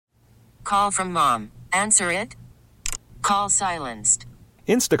Call from mom. Answer it. Call silenced.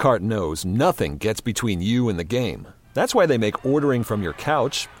 Instacart knows nothing gets between you and the game. That's why they make ordering from your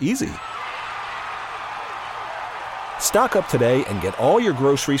couch easy. Stock up today and get all your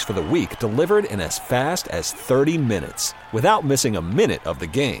groceries for the week delivered in as fast as 30 minutes without missing a minute of the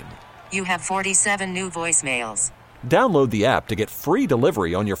game. You have 47 new voicemails. Download the app to get free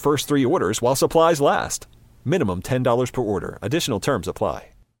delivery on your first 3 orders while supplies last. Minimum $10 per order. Additional terms apply.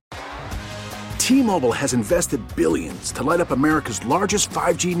 T-Mobile has invested billions to light up America's largest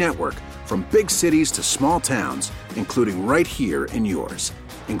 5G network, from big cities to small towns, including right here in yours.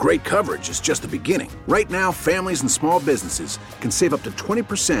 And great coverage is just the beginning. Right now, families and small businesses can save up to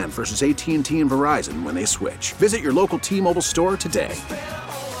 20% versus AT&T and Verizon when they switch. Visit your local T-Mobile store today.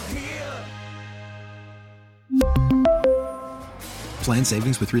 Plan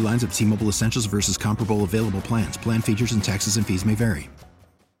savings with 3 lines of T-Mobile Essentials versus comparable available plans. Plan features and taxes and fees may vary.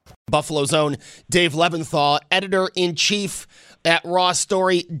 Buffalo's own Dave Leventhal, editor-in-chief at Raw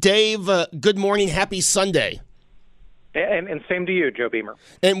Story. Dave, good morning. Happy Sunday. And same to you, Joe Beamer.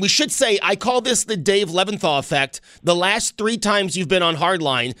 And we should say, I call this the Dave Leventhal effect. The last 3 times you've been on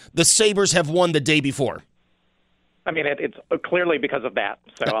Hardline, the Sabres have won the day before. I mean, it's clearly because of that,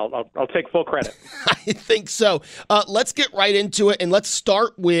 so I'll take full credit. I think so. Let's get right into it, and let's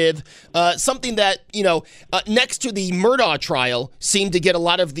start with something that, next to the Murdaugh trial, seemed to get a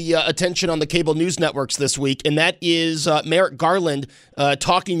lot of the attention on the cable news networks this week, and that is Merrick Garland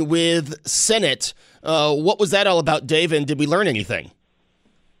talking with Senate. What was that all about, Dave, and did we learn anything?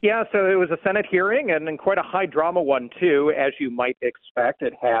 Yeah, so it was a Senate hearing, and quite a high-drama one, too, as you might expect.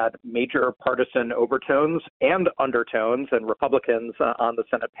 It had major partisan overtones and undertones, and Republicans on the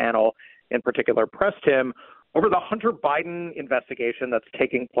Senate panel in particular pressed him over the Hunter Biden investigation that's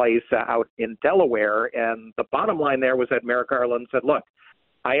taking place out in Delaware. And the bottom line there was that Merrick Garland said, look,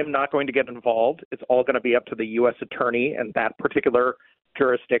 I am not going to get involved. It's all going to be up to the U.S. attorney in that particular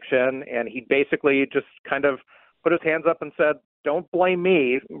jurisdiction. And he basically just kind of put his hands up and said, don't blame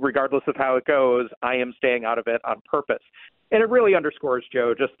me, regardless of how it goes. I am staying out of it on purpose. And it really underscores,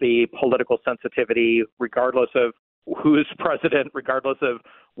 Joe, just the political sensitivity, regardless of who's president, regardless of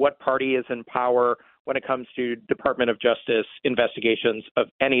what party is in power when it comes to Department of Justice investigations of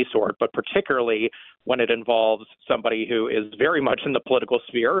any sort, but particularly when it involves somebody who is very much in the political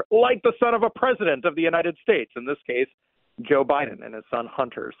sphere, like the son of a president of the United States, in this case, Joe Biden and his son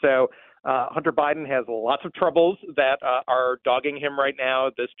Hunter. So Hunter Biden has lots of troubles that are dogging him right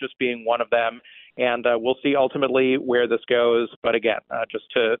now, this just being one of them. And we'll see ultimately where this goes. But again, just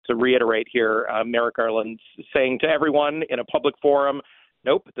to reiterate here, Merrick Garland's saying to everyone in a public forum,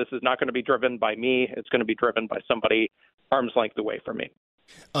 nope, this is not going to be driven by me. It's going to be driven by somebody arm's length away from me.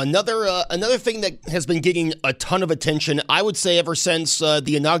 Another thing that has been getting a ton of attention, I would say, ever since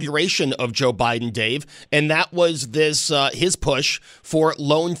the inauguration of Joe Biden, Dave, and that was this his push for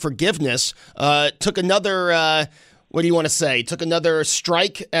loan forgiveness. Took another took another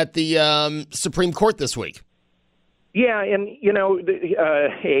strike at the Supreme Court this week. Yeah, and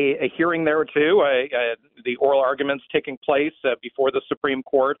a hearing there too. The oral arguments taking place before the Supreme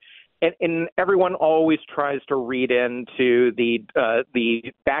Court. And everyone always tries to read into the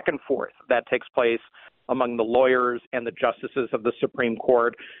back and forth that takes place among the lawyers and the justices of the Supreme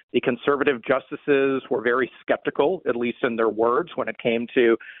Court. The conservative justices were very skeptical, at least in their words, when it came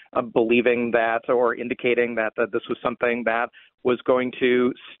to believing that or indicating that this was something that was going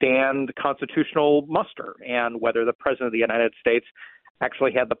to stand constitutional muster, and whether the President of the United States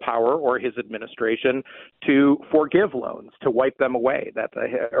actually had the power, or his administration, to forgive loans, to wipe them away that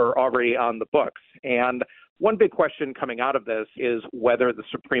are already on the books. And one big question coming out of this is whether the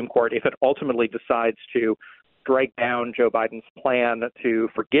Supreme Court, if it ultimately decides to strike down Joe Biden's plan to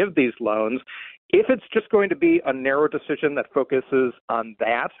forgive these loans, if it's just going to be a narrow decision that focuses on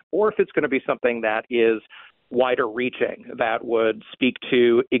that, or if it's going to be something that is wider reaching, that would speak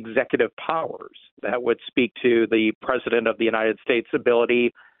to executive powers, that would speak to the President of the United States'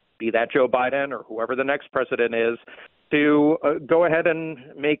 ability, be that Joe Biden or whoever the next president is, to go ahead and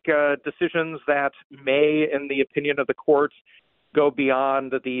make decisions that may, in the opinion of the courts, go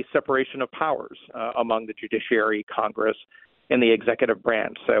beyond the separation of powers among the judiciary, Congress, and the executive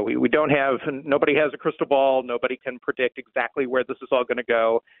branch. So nobody has a crystal ball. Nobody can predict exactly where this is all going to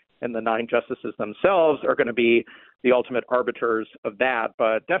go. And the 9 justices themselves are going to be the ultimate arbiters of that.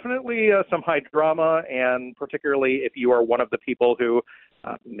 But definitely some high drama, and particularly if you are one of the people who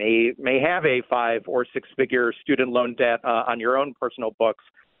may have a 5 or 6 figure student loan debt on your own personal books,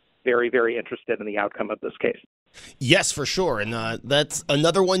 very, very interested in the outcome of this case. Yes, for sure. And that's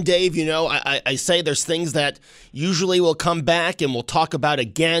another one, Dave. You know, I say there's things that usually will come back and we'll talk about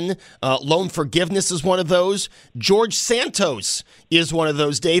again. Loan forgiveness is one of those. George Santos is one of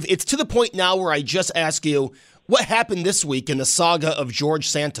those, Dave. It's to the point now where I just ask you, what happened this week in the saga of George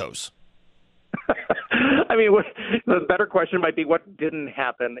Santos? I mean, the better question might be what didn't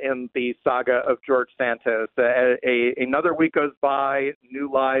happen in the saga of George Santos. Another week goes by,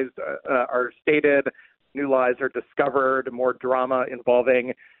 new lies are stated, new lies are discovered, more drama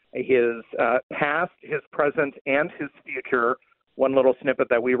involving his past, his present, and his future. One little snippet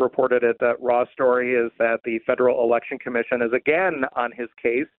that we reported at the Raw Story is that the Federal Election Commission is again on his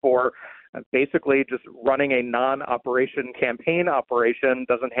case for basically just running a non-operation campaign operation,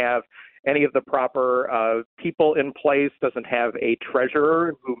 doesn't have any of the proper people in place, doesn't have a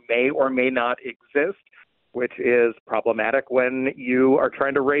treasurer who may or may not exist, which is problematic when you are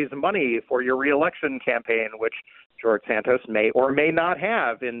trying to raise money for your reelection campaign, which George Santos may or may not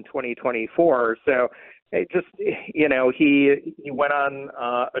have in 2024. So it just, you know, he went on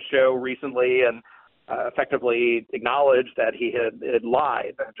a show recently and effectively acknowledged that he had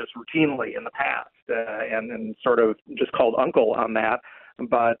lied just routinely in the past and sort of just called uncle on that.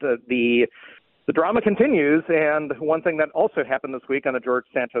 But the drama continues, and one thing that also happened this week on the George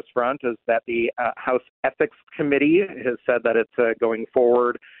Santos front is that the House Ethics Committee has said that it's going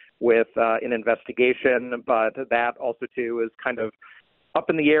forward with an investigation, but that also, too, is kind of up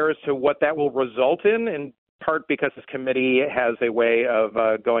in the air as to what that will result in part because this committee has a way of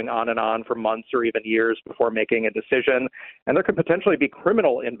going on and on for months or even years before making a decision, and there could potentially be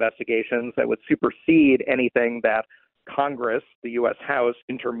criminal investigations that would supersede anything that Congress, the U.S. House,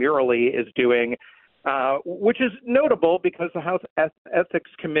 intramurally is doing, which is notable because the House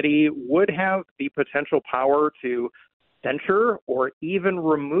Ethics Committee would have the potential power to censure or even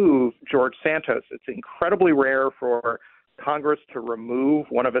remove George Santos. It's incredibly rare for Congress to remove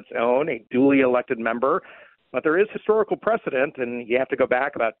one of its own, a duly elected member, but there is historical precedent, and you have to go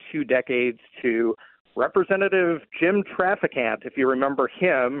back about 2 decades to Representative Jim Traficant, if you remember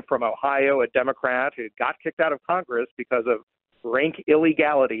him, from Ohio, a Democrat who got kicked out of Congress because of rank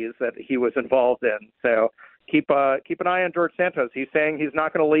illegalities that he was involved in. So keep an eye on George Santos. He's saying he's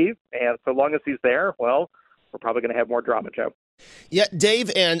not going to leave, and so long as he's there, well, we're probably going to have more drama, Joe. Yeah,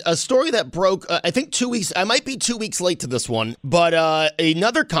 Dave, and a story that broke, I think 2 weeks, I might be 2 weeks late to this one, but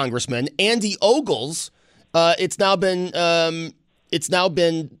another congressman, Andy Ogles, it's now been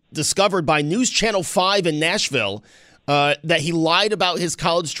discovered by News Channel 5 in Nashville that he lied about his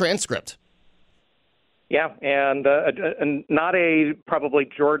college transcript. Yeah, and not a probably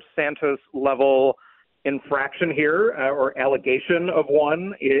George Santos level infraction here or allegation of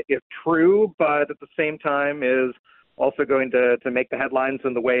one, if true, but at the same time is also going to make the headlines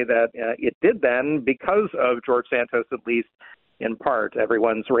in the way that it did then because of George Santos, at least in part.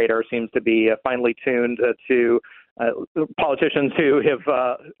 Everyone's radar seems to be finely tuned to politicians who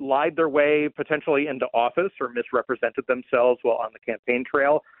have lied their way potentially into office or misrepresented themselves while on the campaign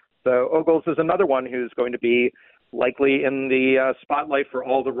trail. So Ogles is another one who's going to be likely in the spotlight for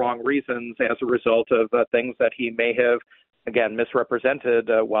all the wrong reasons as a result of things that he may have, again, misrepresented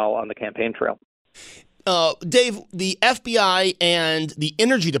while on the campaign trail. Dave, the FBI and the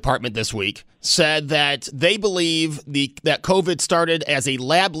Energy Department this week said that they believe that COVID started as a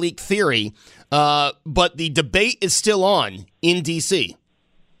lab leak theory, but the debate is still on in D.C.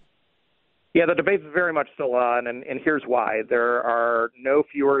 Yeah, the debate is very much still on, and here's why. There are no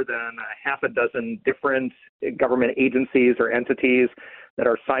fewer than half a dozen different government agencies or entities that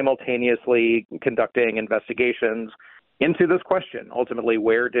are simultaneously conducting investigations into this question. Ultimately,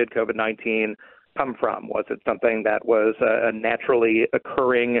 where did COVID-19 come from? Was it something that was a naturally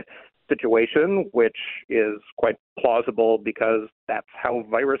occurring situation, which is quite plausible because that's how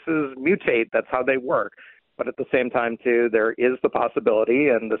viruses mutate, that's how they work. But at the same time, too, there is the possibility,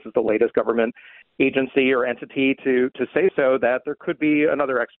 and this is the latest government agency or entity to say so, that there could be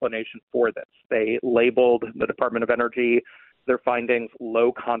another explanation for this. They labeled the Department of Energy, their findings,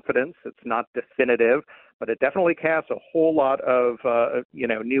 low confidence. It's not definitive, but it definitely casts a whole lot of,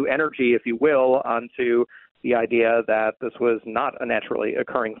 new energy, if you will, onto the idea that this was not a naturally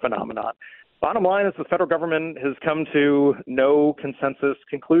occurring phenomenon. Bottom line is the federal government has come to no consensus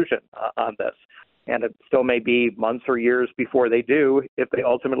conclusion on this. And it still may be months or years before they do, if they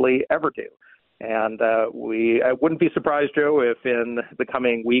ultimately ever do. And I wouldn't be surprised, Joe, if in the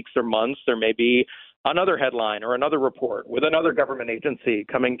coming weeks or months there may be another headline or another report with another government agency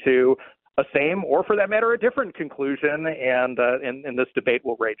coming to a same, or for that matter, a different conclusion, and this debate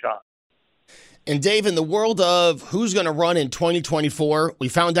will rage on. And Dave, in the world of who's going to run in 2024, we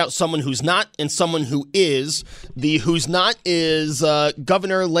found out someone who's not and someone who is. The who's not is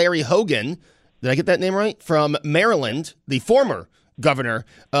Governor Larry Hogan. Did I get that name right? From Maryland, the former Governor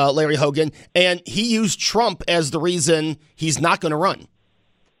Larry Hogan. And he used Trump as the reason he's not going to run.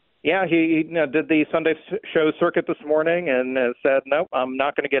 Yeah, he did the Sunday show circuit this morning and said, no, I'm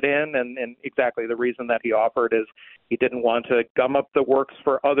not going to get in. And exactly the reason that he offered is he didn't want to gum up the works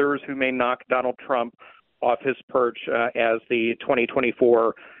for others who may knock Donald Trump off his perch as the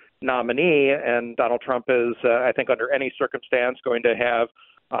 2024 nominee. And Donald Trump is, I think, under any circumstance going to have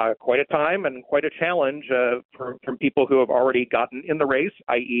quite a time and quite a challenge from people who have already gotten in the race,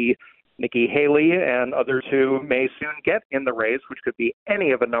 i.e., Nikki Haley and others who may soon get in the race, which could be any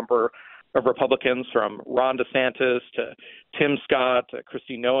of a number of Republicans, from Ron DeSantis to Tim Scott, to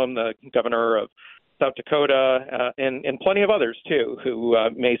Kristi Noem, the governor of South Dakota, and plenty of others, too, who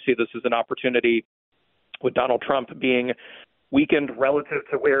may see this as an opportunity with Donald Trump being weakened relative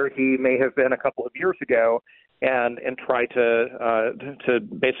to where he may have been a couple of years ago and try to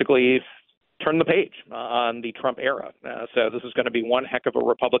basically turn the page on the Trump era. So this is going to be one heck of a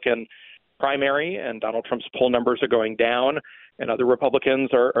Republican primary, and Donald Trump's poll numbers are going down, and other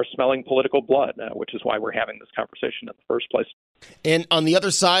Republicans are smelling political blood, which is why we're having this conversation in the first place. And on the other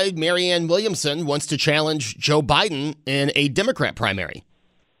side, Marianne Williamson wants to challenge Joe Biden in a Democrat primary.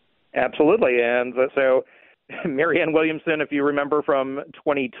 Absolutely. And so Marianne Williamson, if you remember from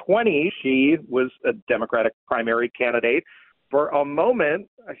 2020, she was a Democratic primary candidate. For a moment,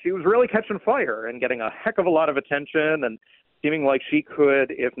 she was really catching fire and getting a heck of a lot of attention and seeming like she could,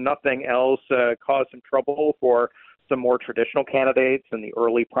 if nothing else, cause some trouble for some more traditional candidates in the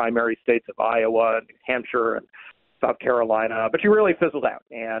early primary states of Iowa, New Hampshire, and South Carolina. But she really fizzled out,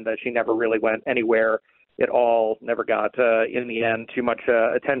 and she never really went anywhere at all, never got, in the end, too much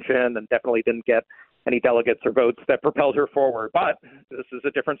attention, and definitely didn't get any delegates or votes that propelled her forward. But this is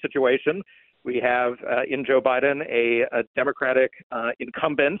a different situation. We have in Joe Biden a Democratic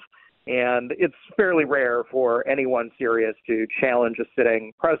incumbent, and it's fairly rare for anyone serious to challenge a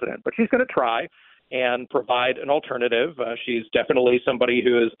sitting president. But she's going to try and provide an alternative. She's definitely somebody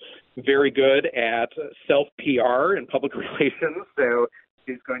who is very good at self-PR and public relations, so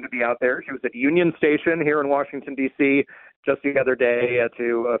she's going to be out there. She was at Union Station here in Washington, D.C., just the other day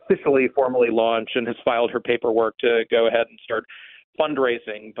to officially formally launch, and has filed her paperwork to go ahead and start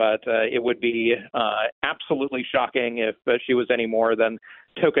fundraising. But it would be absolutely shocking if she was any more than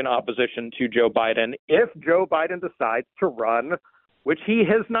token opposition to Joe Biden. If Joe Biden decides to run, which he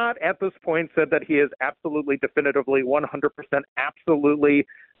has not at this point said that he is absolutely, definitively, 100% absolutely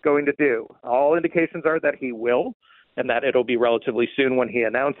going to do. All indications are that he will, and that it'll be relatively soon when he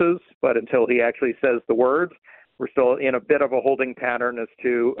announces. But until he actually says the words, we're still in a bit of a holding pattern as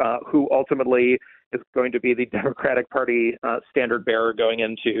to who ultimately is going to be the Democratic Party standard bearer going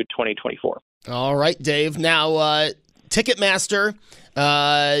into 2024. All right, Dave. Now, Ticketmaster,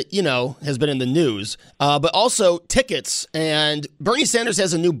 has been in the news, but also tickets. And Bernie Sanders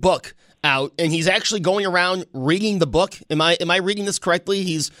has a new book out, and he's actually going around reading the book. Am I reading this correctly?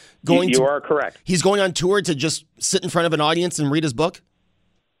 You are correct. He's going on tour to just sit in front of an audience and read his book?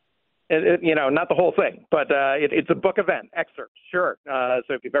 Not the whole thing, but it's a book event, excerpts, sure.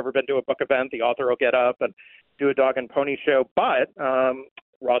 So if you've ever been to a book event, the author will get up and do a dog and pony show. But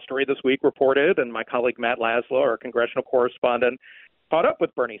Raw Story this week reported, and my colleague Matt Laszlo, our congressional correspondent, caught up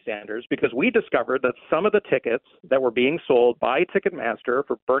with Bernie Sanders because we discovered that some of the tickets that were being sold by Ticketmaster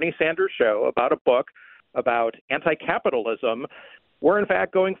for Bernie Sanders' show about a book about anti-capitalism were in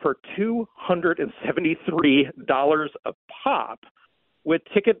fact going for $273 a pop, with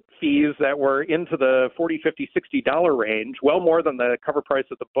ticket fees that were into the $40, $50, $60 range, well more than the cover price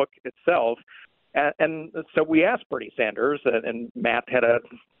of the book itself. And so we asked Bernie Sanders, and Matt had a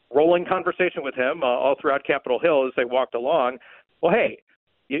rolling conversation with him all throughout Capitol Hill as they walked along. Well, hey,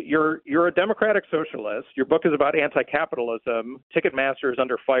 you're a democratic socialist. Your book is about anti-capitalism. Ticketmaster is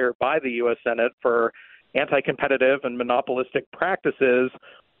under fire by the U.S. Senate for anti-competitive and monopolistic practices.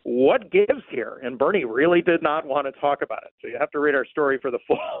 What gives here? And Bernie really did not want to talk about it. So you have to read our story for the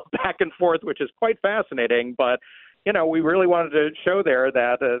full back and forth, which is quite fascinating. But, we really wanted to show there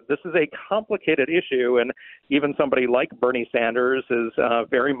that this is a complicated issue. And even somebody like Bernie Sanders is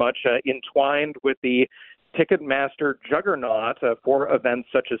very much entwined with the Ticketmaster juggernaut for events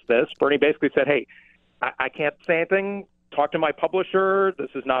such as this. Bernie basically said, hey, I can't say anything. Talk to my publisher. This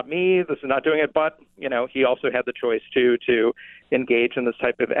is not me. This is not doing it. But, he also had the choice to engage in this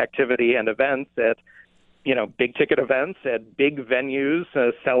type of activity and events at, big ticket events at big venues,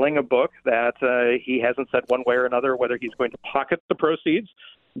 selling a book that he hasn't said one way or another whether he's going to pocket the proceeds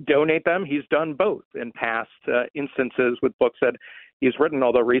donate them. He's done both in past instances with books that he's written,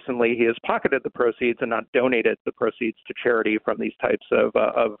 although recently he has pocketed the proceeds and not donated the proceeds to charity from these types of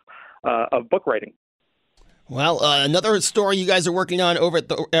book writing. Well, another story you guys are working on over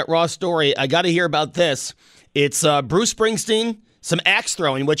at Raw Story. I got to hear about this. It's Bruce Springsteen, some axe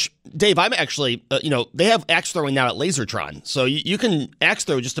throwing, which, Dave, I'm actually, they have axe throwing now at Lasertron. So you can axe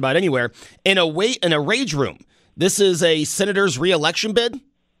throw just about anywhere in a rage room. This is a senator's re-election bid?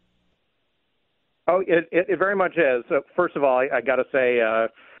 Oh, it very much is. So first of all, I got to say,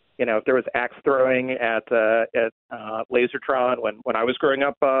 if there was axe throwing at Lasertron when I was growing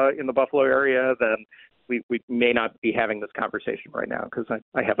up in the Buffalo area, then we may not be having this conversation right now, because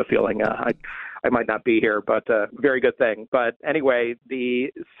I have a feeling I might not be here, but very good thing. But anyway,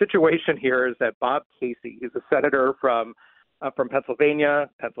 the situation here is that Bob Casey is a senator from Pennsylvania.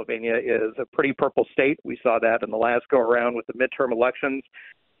 Pennsylvania is a pretty purple state. We saw that in the last go-around with the midterm elections.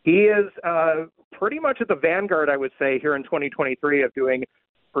 He is pretty much at the vanguard, I would say, here in 2023 of doing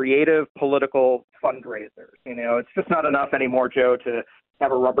creative political fundraisers. It's just not enough anymore, Joe, to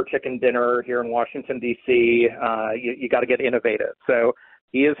have a rubber chicken dinner here in Washington, D.C. You got to get innovative. So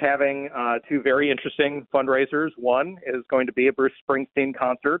he is having two very interesting fundraisers. One is going to be a Bruce Springsteen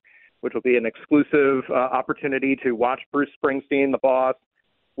concert, which will be an exclusive opportunity to watch Bruce Springsteen, the boss,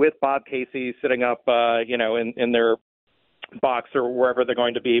 with Bob Casey sitting up, in their box or wherever they're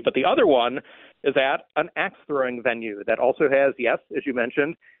going to be. But the other one is at an axe throwing venue that also has, yes, as you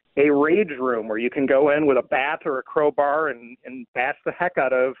mentioned, a rage room where you can go in with a bat or a crowbar and bash the heck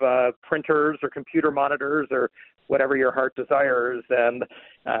out of printers or computer monitors or whatever your heart desires, and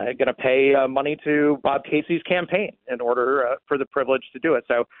going to pay money to Bob Casey's campaign in order for the privilege to do it.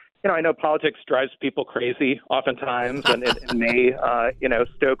 So, I know politics drives people crazy oftentimes, and it may,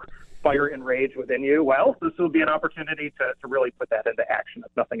 stoke fire and rage within you. Well, this will be an opportunity to really put that into action,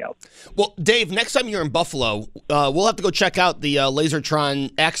 if nothing else. Well, Dave, next time you're in Buffalo, we'll have to go check out the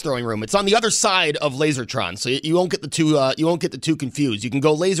Lasertron axe throwing room. It's on the other side of Lasertron, so you won't get the two. You won't get the two confused. You can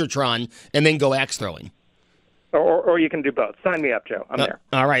go Lasertron and then go axe throwing. Or you can do both. Sign me up, Joe. I'm there.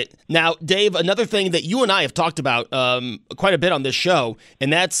 All right. Now, Dave, another thing that you and I have talked about quite a bit on this show,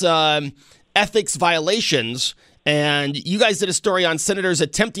 and that's ethics violations. And you guys did a story on senators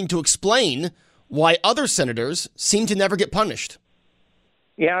attempting to explain why other senators seem to never get punished.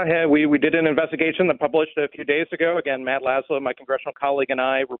 Yeah, we did an investigation that published a few days ago. Again, Matt Laszlo, my congressional colleague, and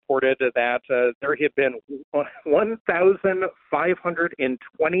I reported that there have been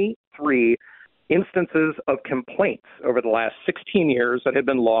 1,523 instances of complaints over the last 16 years that have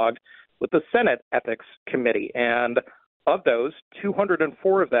been logged with the Senate Ethics Committee. And of those,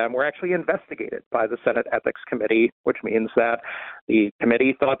 204 of them were actually investigated by the Senate Ethics Committee, which means that the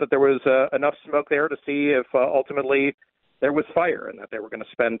committee thought that there was enough smoke there to see if ultimately there was fire and that they were going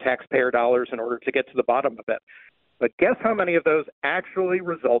to spend taxpayer dollars in order to get to the bottom of it. But guess how many of those actually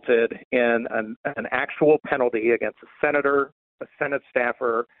resulted in an actual penalty against a senator, a Senate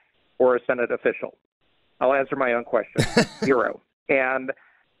staffer, or a Senate official? I'll answer my own question. 0. And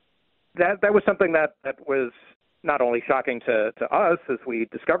that was something that was not only shocking to us as we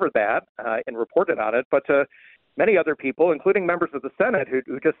discovered that and reported on it, but to many other people, including members of the Senate, who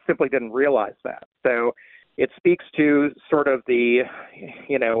just simply didn't realize that. So it speaks to sort of the,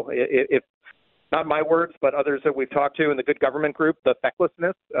 if not my words, but others that we've talked to in the Good Government Group, the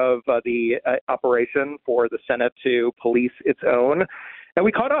fecklessness of the operation for the Senate to police its own. And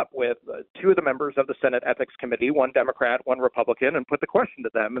we caught up with two of the members of the Senate Ethics Committee, one Democrat, one Republican, and put the question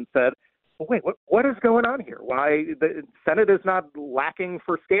to them and said, well, wait, what is going on here? Why the Senate is not lacking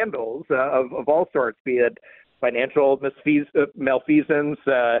for scandals of all sorts, be it financial malfeasance,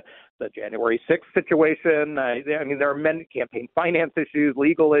 the January 6th situation. There are many campaign finance issues,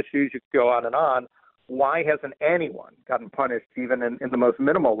 legal issues. You could go on and on. Why hasn't anyone gotten punished, even in the most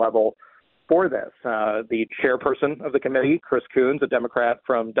minimal level, for this? The chairperson of the committee, Chris Coons, a Democrat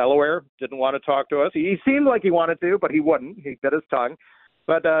from Delaware, didn't want to talk to us. He seemed like he wanted to, but he wouldn't. He bit his tongue.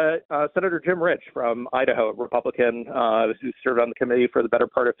 But Senator Jim Rich from Idaho, a Republican who served on the committee for the better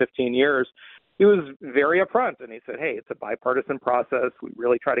part of 15 years, he was very upfront, and he said, hey, it's a bipartisan process. We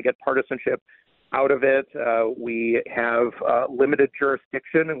really try to get partisanship out of it. We have limited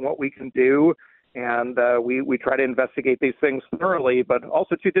jurisdiction in what we can do, and we try to investigate these things thoroughly, but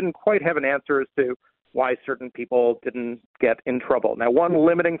also, too, didn't quite have an answer as to why certain people didn't get in trouble. Now, one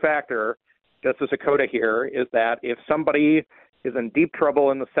limiting factor, just as a coda here, is that if somebody is in deep trouble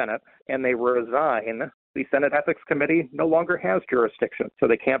in the Senate and they resign, the Senate Ethics Committee no longer has jurisdiction. So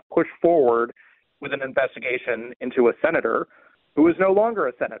they can't push forward with an investigation into a senator who is no longer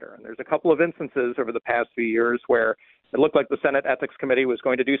a senator. And there's a couple of instances over the past few years where it looked like the Senate Ethics Committee was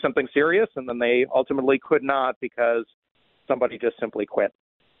going to do something serious, and then they ultimately could not because somebody just simply quit.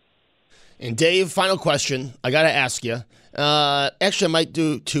 And Dave, final question. I got to ask you. Actually, I might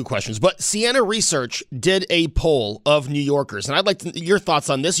do two questions. But Siena Research did a poll of New Yorkers, and I'd like your thoughts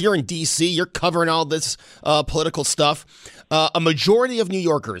on this. You're in D.C. You're covering all this political stuff. A majority of New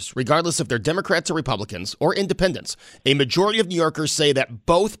Yorkers, regardless if they're Democrats or Republicans or independents, a majority of New Yorkers say that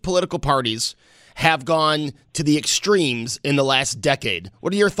both political parties have gone to the extremes in the last decade.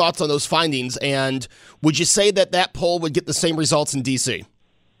 What are your thoughts on those findings? And would you say that that poll would get the same results in D.C.?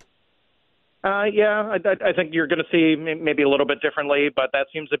 Yeah, I think you're going to see maybe a little bit differently, but that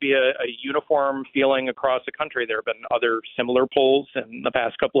seems to be a uniform feeling across the country. There have been other similar polls in the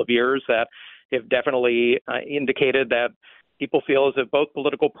past couple of years that have definitely indicated that people feel as if both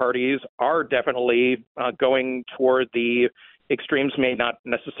political parties are definitely going toward the extremes, may not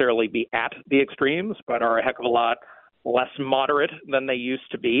necessarily be at the extremes, but are a heck of a lot less moderate than they used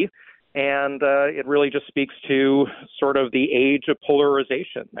to be. And it really just speaks to sort of the age of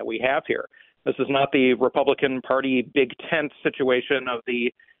polarization that we have here. This is not the Republican Party big tent situation of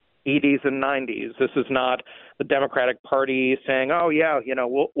the 80s and 90s. This is not the Democratic Party saying, oh, yeah,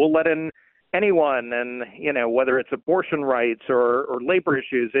 we'll let in anyone. And, whether it's abortion rights or labor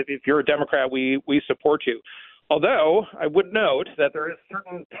issues, if you're a Democrat, we support you. Although I would note that there is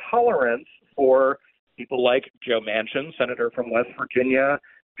certain tolerance for people like Joe Manchin, senator from West Virginia,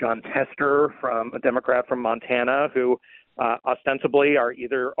 John Tester, a Democrat from Montana, who ostensibly are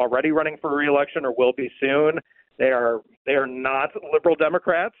either already running for re-election or will be soon. They are not liberal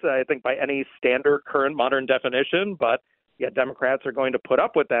Democrats, I think, by any standard current modern definition, but yet Democrats are going to put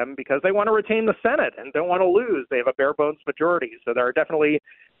up with them because they want to retain the Senate and don't want to lose. They have a bare bones majority. So there are definitely,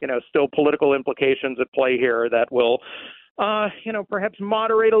 still political implications at play here that will, perhaps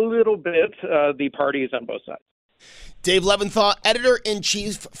moderate a little bit the parties on both sides. Dave Leventhal,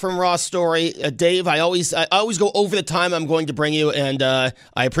 editor-in-chief from Raw Story. Dave, I always go over the time I'm going to bring you, and I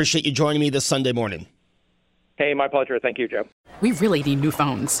appreciate you joining me this Sunday morning. Hey, my pleasure. Thank you, Joe. We really need new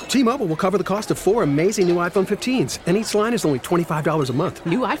phones. T-Mobile will cover the cost of 4 amazing new iPhone 15s, and each line is only $25 a month.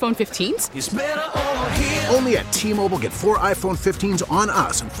 New iPhone 15s? It's better over here. Only at T-Mobile, get 4 iPhone 15s on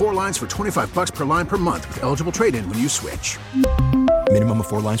us and 4 lines for $25 per line per month with eligible trade-in when you switch. Minimum of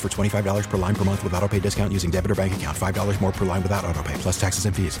 4 lines for $25 per line per month with autopay discount using debit or bank account. $5 more per line without autopay, plus taxes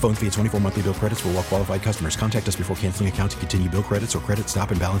and fees. Phone fee at 24 monthly bill credits for well-qualified customers. Contact us before canceling account to continue bill credits or credit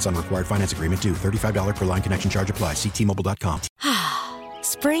stop and balance on required finance agreement due. $35 per line connection charge applies. See T-Mobile.com.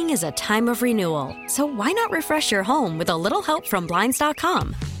 Spring is a time of renewal, so why not refresh your home with a little help from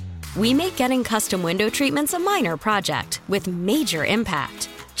Blinds.com? We make getting custom window treatments a minor project with major impact.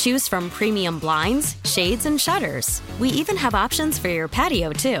 Choose from premium blinds, shades, and shutters. We even have options for your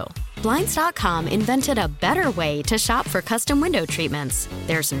patio, too. Blinds.com invented a better way to shop for custom window treatments.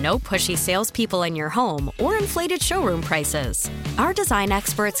 There's no pushy salespeople in your home or inflated showroom prices. Our design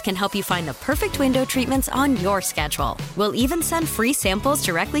experts can help you find the perfect window treatments on your schedule. We'll even send free samples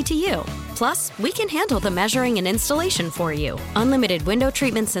directly to you. Plus, we can handle the measuring and installation for you. Unlimited window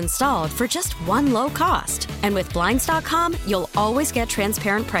treatments installed for just one low cost. And with Blinds.com, you'll always get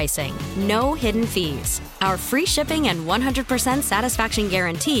transparent pricing. No hidden fees. Our free shipping and 100% satisfaction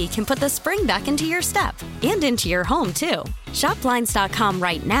guarantee can put the spring back into your step and into your home, too. Shop Blinds.com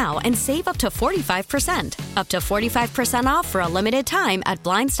right now and save up to 45%. Up to 45% off for a limited time at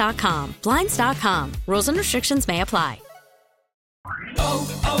Blinds.com. Blinds.com. Rules and restrictions may apply.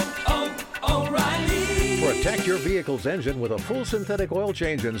 O'Reilly. Protect your vehicle's engine with a full synthetic oil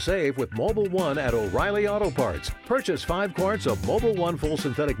change and save with Mobil 1 at O'Reilly Auto Parts. Purchase 5 quarts of Mobil 1 full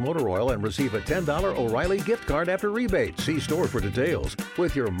synthetic motor oil and receive a $10 O'Reilly gift card after rebate. See store for details.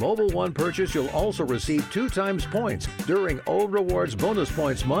 With your Mobil 1 purchase, you'll also receive 2 times points during O Rewards Bonus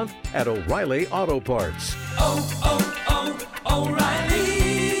Points Month at O'Reilly Auto Parts. O'Reilly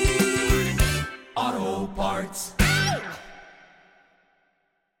Auto Parts.